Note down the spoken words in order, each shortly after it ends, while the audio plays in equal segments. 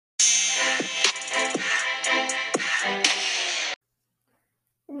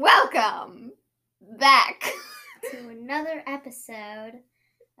Welcome back to another episode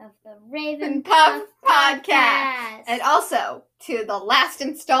of the Raven and Puff Podcast. Podcast. And also to the last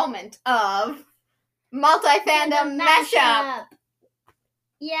installment of Multi-Fandom Mashup.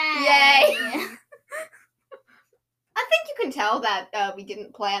 Yay! Yay! I think you can tell that we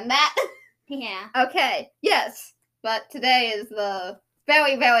didn't plan that. Yeah. Okay, yes. But today is the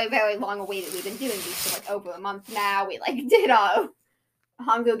very, very, very long awaited. We've been doing these for like over a month now. We did our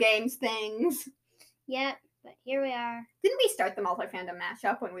Hunger Games things. Yep, but here we are. Didn't we start the Multi-Fandom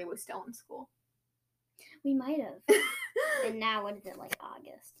Mashup when we were still in school? We might have. And now, what is it, like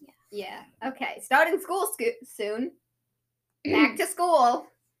August? Yeah. Okay, starting school soon. Back to school.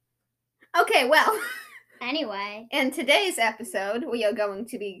 Okay, well. Anyway. In today's episode, we are going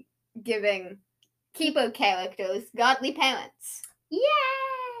to be giving keyboard characters godly parents.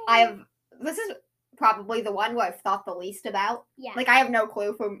 Yay! This is probably the one where I've thought the least about. Yeah. I have no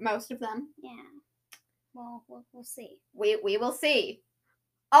clue for most of them. Yeah. Well, we'll see. We will see.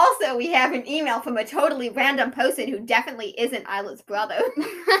 Also, we have an email from a totally random person who definitely isn't Isla's brother.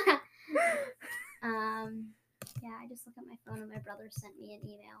 Yeah, I just looked at my phone and my brother sent me an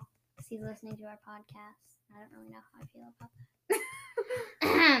email because he's listening to our podcast. I don't really know how I feel about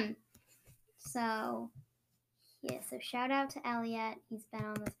that. So shout out to Elliot. He's been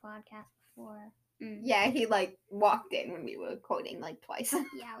on this podcast before. Yeah, he walked in when we were quoting twice.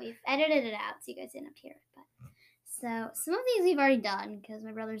 Yeah, we've edited it out so you guys didn't have to hear it. But so some of these we've already done because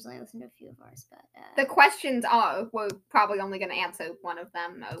my brother's only listened to a few of ours. But the questions we're probably only going to answer one of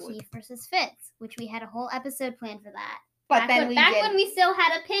them. Keith versus Fitz, which we had a whole episode planned for that. But back when we still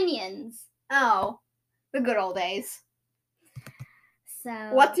had opinions. Oh, the good old days. So,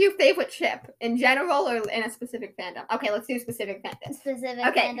 what's your favorite ship? In general or in a specific fandom? Okay, let's do specific fandom.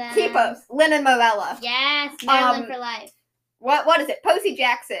 Fandoms. Keepers. Lynn and Morella. Yes, Marilyn for life. What is it? Posey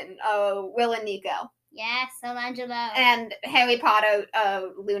Jackson, Will and Nico. Yes, Solangelo. And Harry Potter,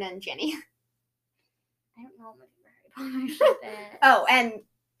 Luna and Ginny. I don't know what my favorite Harry Potter ship is.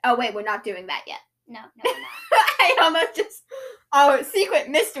 Oh wait, we're not doing that yet. No, we're not. I almost just... Our secret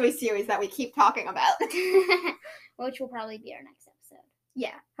mystery series that we keep talking about. Which will probably be our next episode.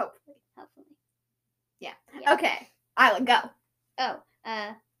 Yeah, hopefully. Yeah. Yeah. Okay, Isla, go. Oh,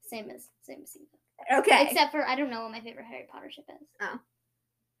 same as Sita. Okay. Except for, I don't know what my favorite Harry Potter ship is. Oh.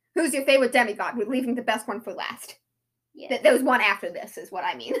 Who's your favorite demigod? We're leaving the best one for last. Yeah. There was one after this, is what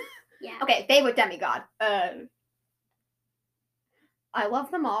I mean. Yeah. Okay, favorite demigod. I love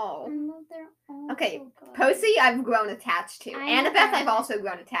them all. They're all Okay, so good. Posey I've grown attached to. Annabeth I've also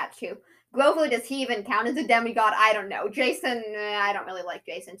grown attached to. Grover, does he even count as a demigod? I don't know. Jason, I don't really like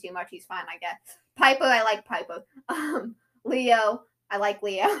Jason too much. He's fine, I guess. Piper, I like Piper. Leo, I like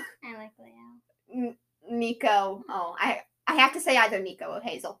Leo. I like Leo. Nico, I have to say either Nico or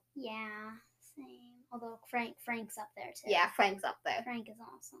Hazel. Yeah, same. Although Frank's up there too. Yeah, Frank's up there. Frank is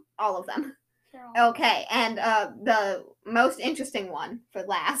awesome. All of them. They're all Okay, and the most interesting one for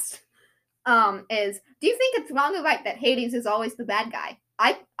last is, do you think it's wrong or right that Hades is always the bad guy?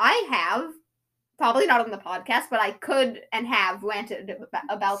 I have, probably not on the podcast, but I could and have ranted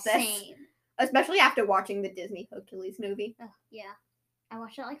about this. Same. Especially after watching the Disney Hercules movie. Yeah. I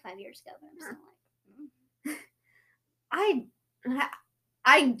watched it 5 years ago, but I'm still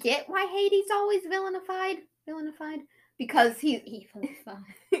I get why Hades always villainified. Because he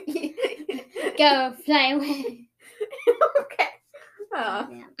Go fly away. Okay.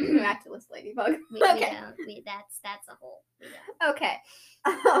 Miraculous ladybug. Okay. That's a whole. Okay.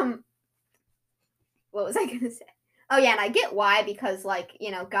 What was I gonna say? Oh yeah, and I get why, because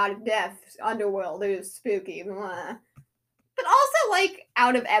God of Death, underworld is spooky. Blah. But also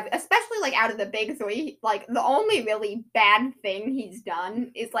out of especially out of the big three, the only really bad thing he's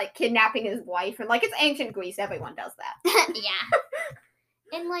done is kidnapping his wife, and it's ancient Greece, everyone does that. Yeah.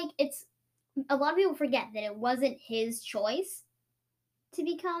 And it's a lot of people forget that it wasn't his choice to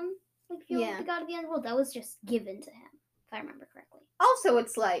become the god of the underworld. That was just given to him, if I remember correctly. Also,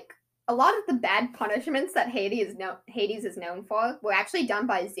 it's a lot of the bad punishments that Hades is known for were actually done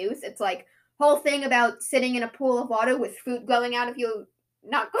by Zeus. It's whole thing about sitting in a pool of water with fruit growing above your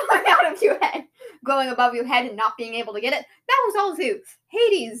head and not being able to get it. That was all Zeus.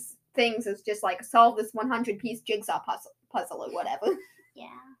 Hades things is just solve this 100-piece jigsaw puzzle or whatever.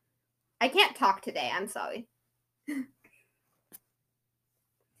 Yeah. I can't talk today. I'm sorry.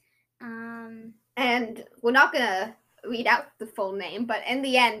 And we're not gonna read out the full name, but in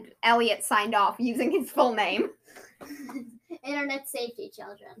the end, Elliot signed off using his full name. Internet safety,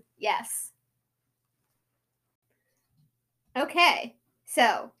 children. Yes. Okay,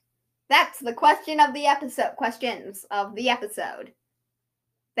 so that's the questions of the episode.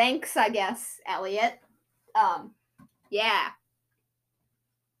 Thanks, I guess, Elliot. Yeah.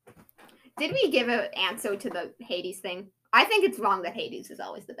 Did we give an answer to the Hades thing? I think it's wrong that Hades is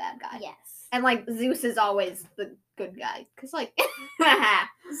always the bad guy. Yes. And, like, Zeus is always the good guy. Because, like,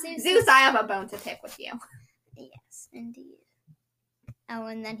 Zeus, I have a bone to pick with you. Yes, indeed. Oh,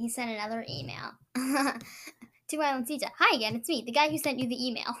 and then he sent another email. To Island Sita. Hi again, it's me, the guy who sent you the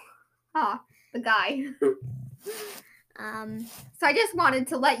email. The guy. Um, So I just wanted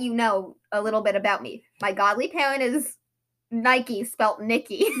to let you know a little bit about me. My godly parent is Nike, spelt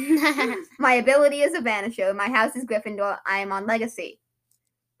Nikki. My ability is a Vanisher. My house is Gryffindor. I am on Legacy.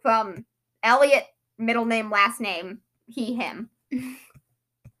 From Elliot, middle name, last name, he, him. My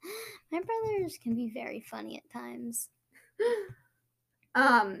brothers can be very funny at times.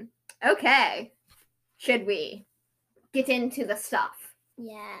 Okay. Should we get into the stuff?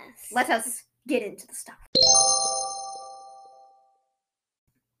 Yes. Let us get into the stuff.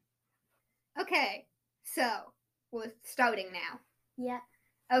 Okay, so we're starting now. Yeah.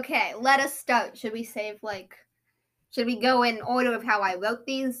 Okay, let us start. Should we should we go in order of how I wrote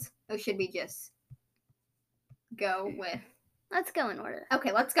these? Or should we just go with... Let's go in order.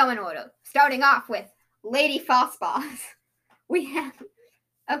 Okay, let's go in order. Starting off with Lady Fossboss. We have...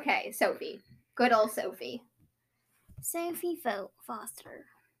 Okay, Sophie. Good old Sophie. Sophie Foster.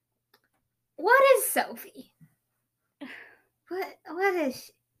 What is Sophie? What is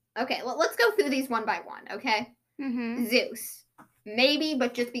she? Okay, well, let's go through these one by one, okay? Mm-hmm. Zeus. Maybe,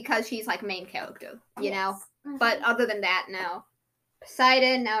 but just because she's, like, main character, you know? Mm-hmm. But other than that, no.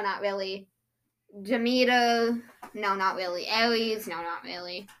 Poseidon, no, not really. Demeter, no, not really. Ares, no, not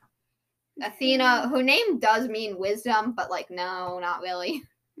really. Athena, her name does mean wisdom, but, like, no, not really.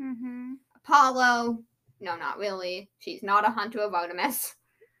 Mm-hmm. Apollo, no, not really. She's not a hunter of Artemis.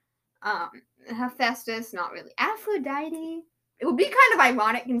 Hephaestus, not really. Aphrodite, it would be kind of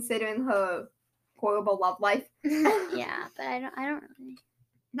ironic considering her horrible love life. Yeah, but I don't really.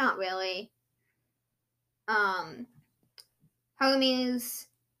 Not really. Hermes,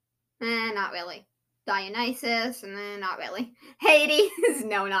 not really. Dionysus, not really. Hades,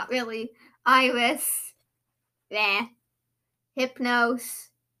 no, not really. Iris, Hypnos,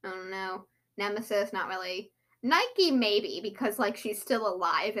 oh no. Nemesis, not really. Nike, maybe, because, like, she's still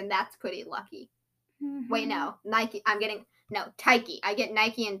alive, and that's pretty lucky. Mm-hmm. Wait, no. Nike, Taiki. I get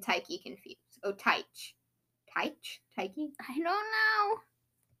Nike and Taiki confused. Oh, Taich. Taiki? I don't know.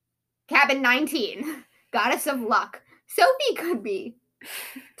 Cabin 19. Goddess of Luck. Sophie could be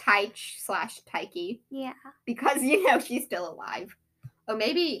Taich/Taiki. Yeah. Because, she's still alive. Or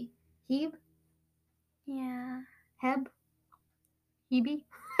maybe Hebe? Yeah. Hebe?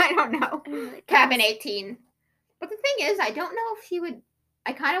 I don't know. Really Cabin 18. But the thing is, I don't know if she would...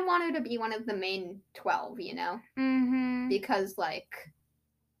 I kind of want her to be one of the main 12, Mm-hmm. Because, like...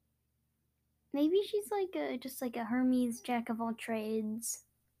 Maybe she's just like a Hermes jack of all trades.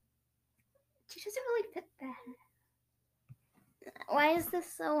 She doesn't really fit that. Why is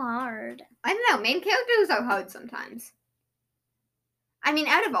this so hard? I don't know. Main characters are hard sometimes. I mean,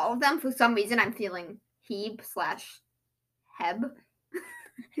 out of all of them, for some reason, I'm feeling Hebe/Heb.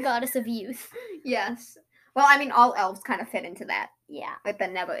 Goddess of youth. Yes. Well, I mean, all elves kind of fit into that. Yeah. Like the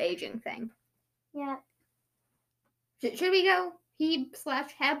never aging thing. Yeah. Should we go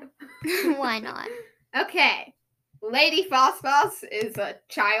Hebe/Heb? Why not? Okay. Lady Fossboss is a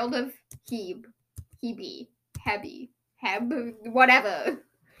child of Hebe, whatever.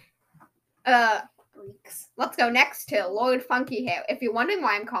 Greeks. Let's go next to Lord Funky Hair. If you're wondering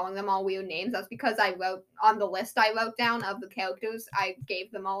why I'm calling them all weird names, that's because I wrote on the list I wrote down of the characters, I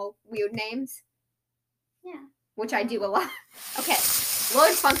gave them all weird names. Yeah. Which I do a lot. Okay.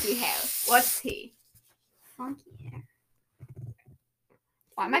 Lord Funky Hair. What's he? Funky Hair.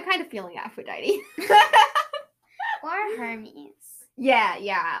 Why am I kind of feeling Aphrodite? Or Hermes.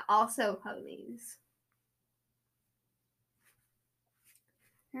 Yeah. Also Hermes.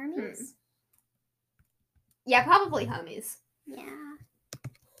 Hermes? Yeah, probably Hermes. Yeah.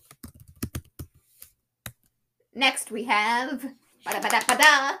 Next we have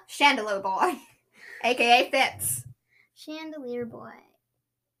Chandelier Boy, aka Fitz. Chandelier Boy.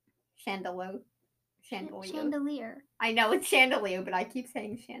 Chandelier. I know it's chandelier, but I keep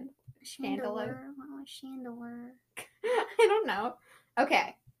saying Chandelier. What was chandelier? I don't know.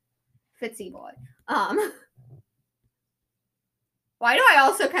 Okay. Fitzy Boy. Why do I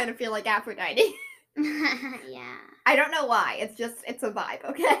also kind of feel like Aphrodite? Yeah. I don't know why. It's a vibe,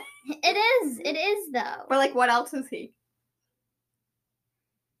 okay? It is though. But, like, what else is he?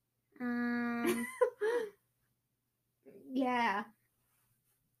 Yeah.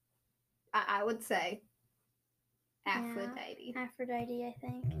 I would say. Aphrodite. Aphrodite, I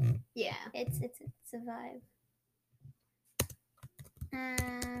think. Yeah. It's a vibe.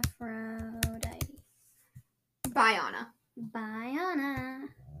 Aphrodite. Biana. Biana.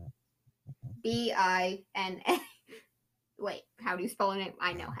 Bina. Wait, how do you spell her name?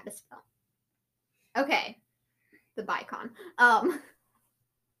 I know how to spell. Okay. The Bicon.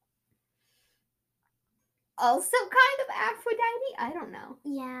 Also kind of Aphrodite? I don't know.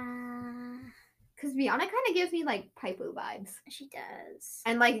 Yeah. Because Biana kind of gives me, like, Paipu vibes. She does.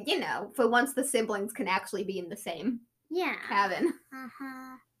 And, like, you know, for once the siblings can actually be in the same cabin.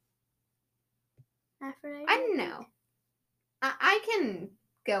 Uh-huh. Aphrodite? I don't know. I can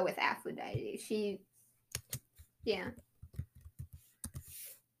go with Aphrodite. Yeah.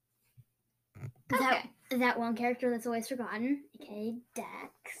 Okay. That one character that's always forgotten, aka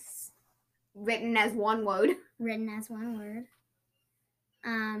Dex. Written as one word. Written as one word.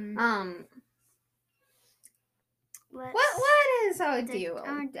 What is our duo?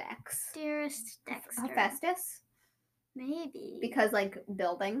 Dex. Dearest Dexter. Hephaestus? Maybe. Because, like,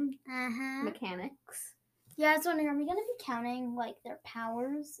 building mechanics. Yeah, I was wondering, are we going to be counting, like, their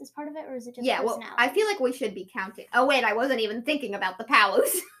powers as part of it, or is it just personality? Well, I feel like we should be counting. Oh, wait, I wasn't even thinking about the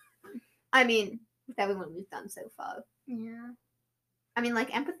powers. I mean, with everyone we've done so far. Yeah. I mean,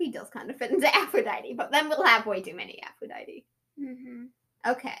 like, empathy does kind of fit into Aphrodite, but then we'll have way too many Aphrodite. Mm-hmm.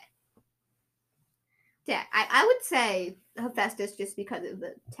 Okay. Yeah, I would say Hephaestus just because of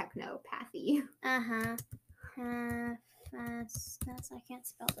the technopathy. Uh-huh. Hephaestus. I can't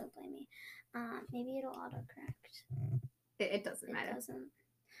spell, don't blame me. Maybe it'll autocorrect. It doesn't matter. It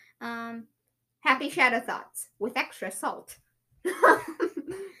doesn't. Happy Shadow Thoughts with extra salt.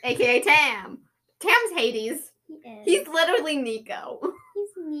 AKA Tam. Tam's Hades. He is. He's literally Nico.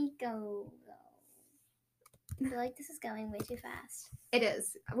 He's Nico, though. I feel like this is going way too fast. It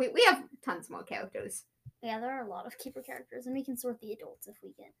is. We have tons more characters. Yeah, there are a lot of keeper characters, and we can sort the adults if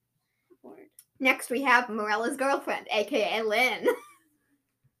we get bored. Next, we have Morella's girlfriend, aka Lynn.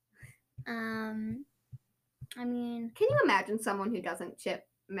 I mean... Can you imagine someone who doesn't ship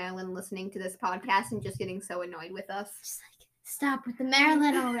Marilyn listening to this podcast and just getting so annoyed with us? Just like, stop with the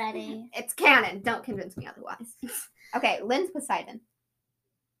Marilyn already. It's canon. Don't convince me otherwise. Okay, Lynn's Poseidon.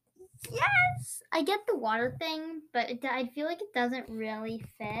 Yes! I get the water thing, but I feel like it doesn't really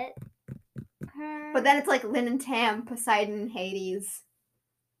fit her. But then it's like Lynn and Tam, Poseidon, Hades.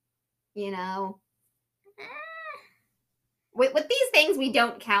 You know? With these things, we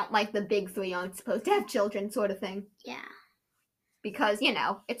don't count, like, the big three aren't supposed to have children sort of thing. Yeah. Because, you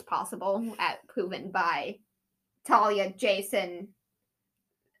know, it's possible, proven by Talia, Jason,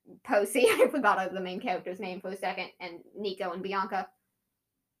 Posey, I forgot the main character's name for a second, and Nico and Bianca.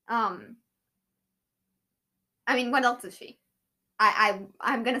 I mean, what else is she?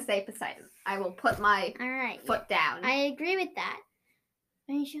 I'm gonna say Poseidon. I will put my foot down. I agree with that.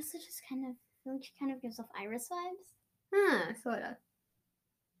 I mean, she also just kind of, I feel like she kind of gives off Iris vibes. Sort of.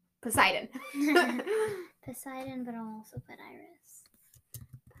 Poseidon. Poseidon, but I'll also put Iris.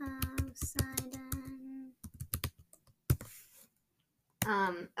 Poseidon.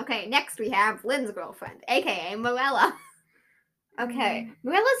 Okay, next we have Lynn's girlfriend, aka Morella. Okay,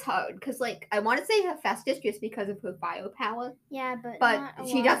 Morella's hard, because, like, I want to say Hephaestus just because of her fire power. Yeah, but not a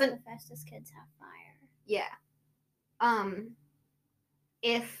she lot doesn't... of Hephaestus kids have fire. Yeah.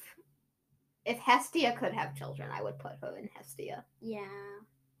 If Hestia could have children, I would put her in Hestia. Yeah.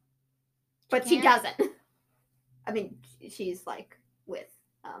 But she doesn't. I mean, she's, like, with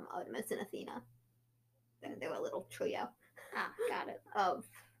Artemis and Athena. They're a little trio. Ah, got it. Of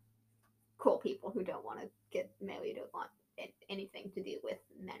cool people who don't want to get married or want anything to do with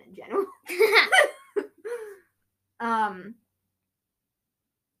men in general.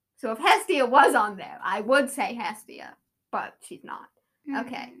 So if Hestia was on there, I would say Hestia, but she's not.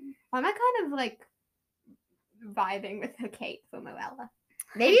 Okay. Why am I kind of, like, vibing with her Kate for Morella?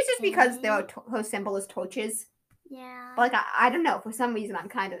 Maybe it's just because her symbol is torches. Yeah. But, like, I don't know. For some reason, I'm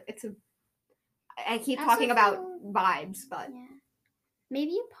kind of... I keep talking about vibes, but... Yeah.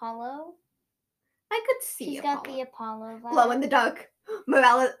 Maybe Apollo? I could see She's Apollo. Got the Apollo vibe. Glow in the dark.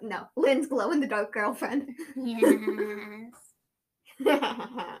 Morella... No. Lynn's glow in the dark girlfriend. Yes.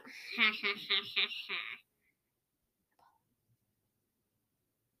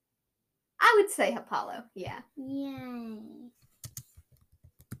 I would say Apollo, yeah. Yay.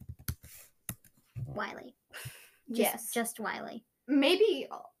 Wiley. Yes. Just Wiley. Maybe...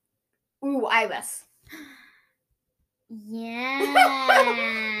 Ooh, Iris. Yeah.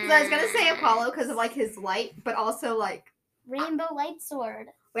 So I was gonna say Apollo because of, like, his light, but also, like... Rainbow light sword.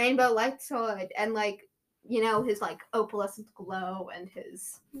 Rainbow light sword. And, like, you know, his like opalescent glow and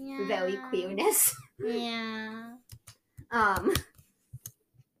his very queerness. Yeah. I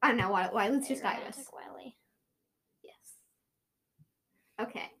don't know why. Let's just Iris. Wiley. Yes.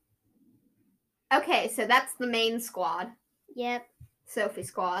 Okay, so that's the main squad. Yep. Sophie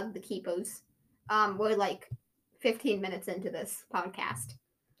squad, the keepers. We're like 15 minutes into this podcast.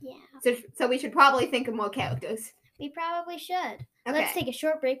 Yeah. So we should probably think of more characters. We probably should. Okay. Let's take a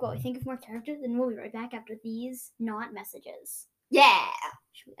short break while we think of more characters, and we'll be right back after these not messages. Yeah.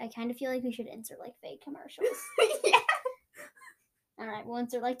 I kind of feel like we should insert like fake commercials. Yeah. All right, we'll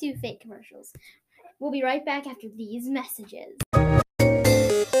insert like 2 fake commercials. We'll be right back after these messages.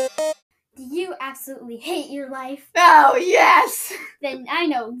 Do you absolutely hate your life? Oh, yes. Then I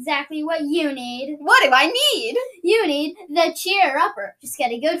know exactly what you need. What do I need? You need the cheer-upper. Just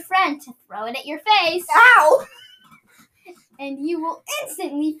get a good friend to throw it at your face. Ow. And you will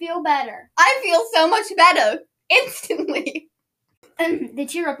instantly feel better. I feel so much better. Instantly. The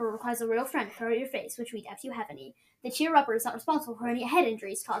cheer-upper requires a real friend to throw it at your face, which we doubt you have any. The cheer-upper is not responsible for any head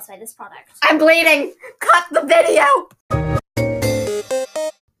injuries caused by this product. I'm bleeding. Cut the video.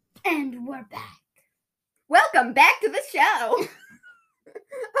 And we're back. Welcome back to the show.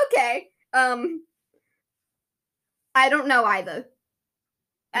 Okay. I don't know either.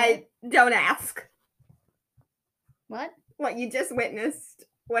 I don't ask. What? What you just witnessed.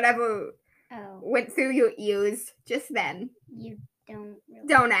 Whatever went through your ears just then. You don't really.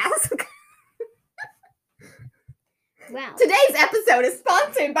 Don't ask. Wow. Today's episode is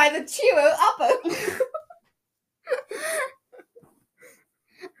sponsored by the cheer-upper.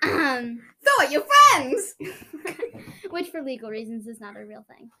 So are your friends. Which for legal reasons is not a real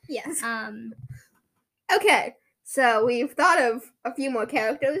thing. Yes. Okay, so we've thought of a few more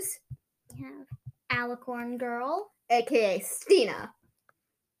characters. We have Alicorn Girl, aka Stina.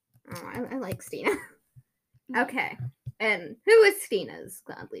 Oh, I like Stina. Okay, and who is Stina's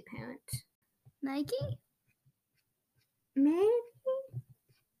godly parent? Nike? Maybe?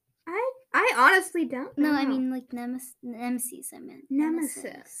 I honestly don't know. No, I mean like Nemesis. I meant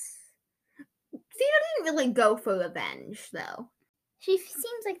Nemesis. Stina didn't really go for revenge, though. She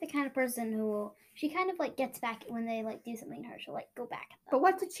seems like the kind of person who will. She kind of like gets back when they like do something to her. She'll like go back at them. But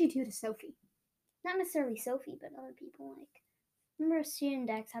what did she do to Sophie? Not necessarily Sophie, but other people. Like, remember Sita and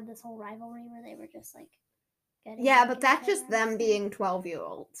Dex had this whole rivalry where they were just like getting. Yeah, but that's just them being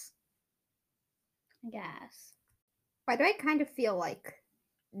 12-year-olds. I guess. Why do I kind of feel like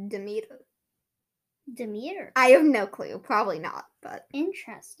Demeter? Demeter. I have no clue. Probably not, but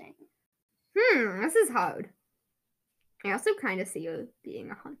Interesting. this is hard. I also kind of see her being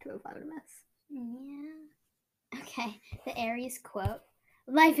a hunter of Artemis. Yeah. Okay. The Aries quote: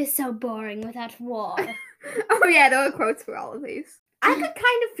 "Life is so boring without war." Oh yeah, there are quotes for all of these. I could kind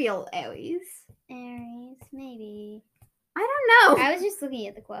of feel Aries. Aries, maybe. I don't know. I was just looking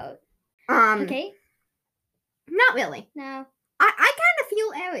at the quote. Okay. Not really. No. I kind of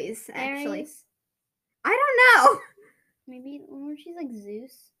feel Aries, actually. Aries? I don't know. Maybe she's like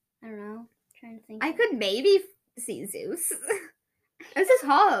Zeus. I don't know. I'm trying to think. I could maybe see Zeus. This is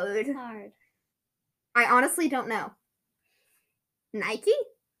hard. It's hard. I honestly don't know. Nike?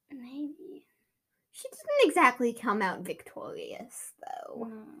 Maybe. She didn't exactly come out victorious, though.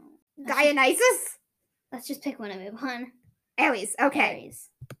 No. Dionysus? Let's just pick one and move on. Aries, okay. Aries.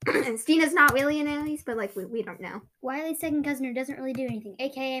 And Stina's not really an Aries, but like we don't know. Wiley's second cousin who doesn't really do anything,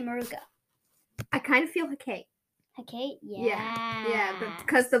 aka Maruka. I kind of feel Hecate. Hecate? Yeah. Yeah,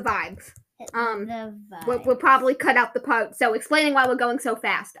 because the vibes. The vibe. We'll probably cut out the part. So explaining why we're going so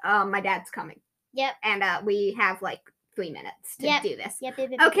fast. My dad's coming. Yep. And we have like 3 minutes to do this. Yep.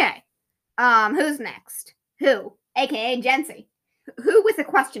 Okay. Who's next? Who? AKA Jency. Who with a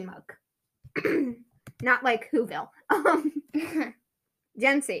question mark? Not like Whoville.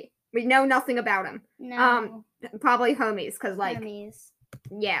 Jency. We know nothing about him. No. Probably Hermes, because like Hermes.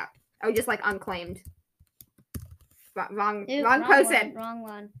 Yeah. Oh, just like unclaimed. Wrong person. Wrong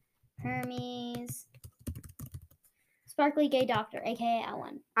one. Hermes. Sparkly gay doctor, aka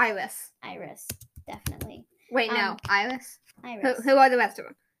Ellen. Iris. Definitely. Wait, no. Iris? Iris. Who are the rest of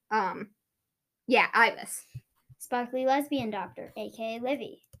them? Yeah, Iris. Sparkly lesbian doctor, aka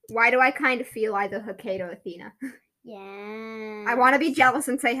Livy. Why do I kind of feel either Hecate or Athena? Yeah. I want to be jealous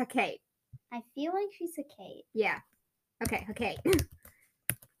and say Hecate. I feel like she's Hecate. Yeah. Okay, Hecate.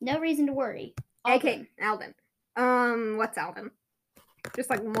 No reason to worry. Okay, Alden. What's Alden?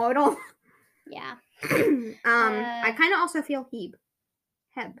 Just like mortal? Yeah. I kind of also feel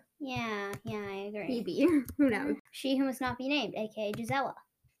Heb. Yeah, I agree. Hebe. Who knows? She who must not be named, aka Gisela.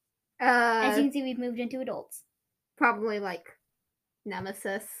 As As you can see, we've moved into adults. Probably like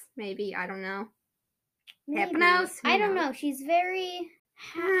Nemesis, maybe. I don't know. Hypnos? I don't know. She's very.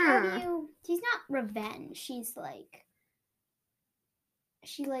 How do you? She's not revenge. She's like.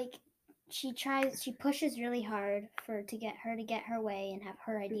 She pushes really hard to get her way and have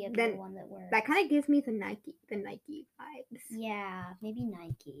her idea be the one that works. That kind of gives me the Nike vibes. Yeah, maybe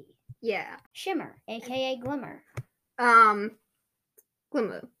Nike. Yeah. Shimmer, aka Glimmer.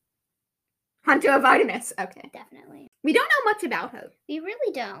 Glimmer. Hunter of Artemis. Okay. Definitely. We don't know much about her. We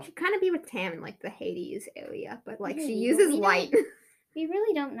really don't. She kind of be with Tam in like the Hades area, but like Really, she uses light. We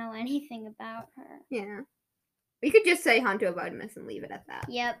really don't know anything about her. Yeah. We could just say Hunter of Artemis and leave it at that.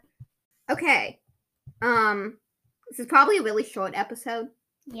 Yep. Okay. This is probably a really short episode.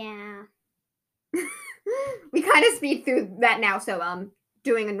 Yeah. We kind of speed through that now, so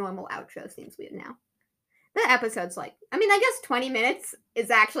doing a normal outro seems weird now. The episode's I guess 20 minutes is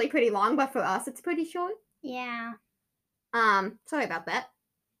actually pretty long, but for us it's pretty short. Yeah. Sorry about that.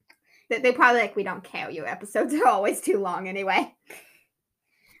 They probably we don't care. Your episodes are always too long anyway.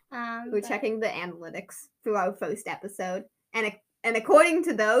 We're checking the analytics for our first episode, and according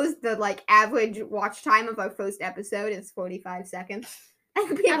to those, the average watch time of our first episode is 45 seconds.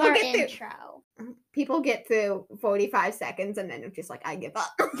 And people get through 45 seconds, and then it's just I give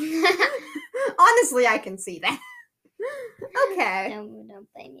up. Honestly, I can see that. Okay. No, don't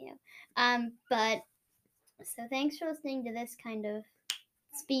blame you. But so thanks for listening to this kind of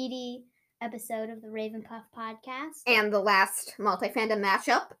speedy episode of the Raven Puff podcast. And the last Multi-Fandom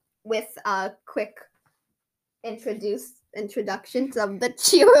Mashup with quick introductions of the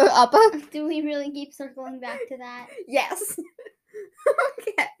cheerer upper. Do we really keep circling back to that? Yes.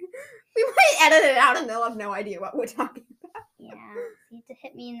 Okay. We might edit it out and they'll have no idea what we're talking about. Yeah. You need to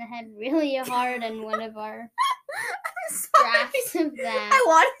hit me in the head really hard in one of our drafts of that. I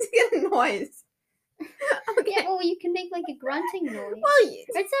wanted to get a noise. Okay. Yeah, well, you can make a grunting noise. Well,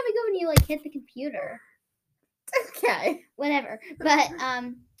 It's not good when you hit the computer. Okay. Whatever. But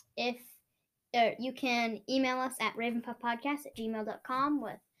if you can email us at ravenpuffpodcast@gmail.com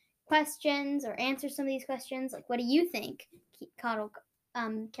with questions or answer some of these questions. What do you think Kotlc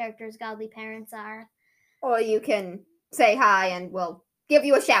characters' godly parents are? Or you can say hi and we'll give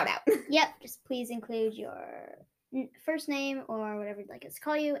you a shout out. Yep. Just please include your first name or whatever you'd like us to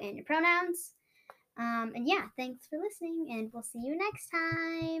call you and your pronouns. And yeah, thanks for listening, and we'll see you next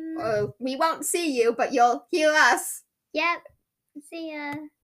time. We won't see you, but you'll hear us. Yep. See ya.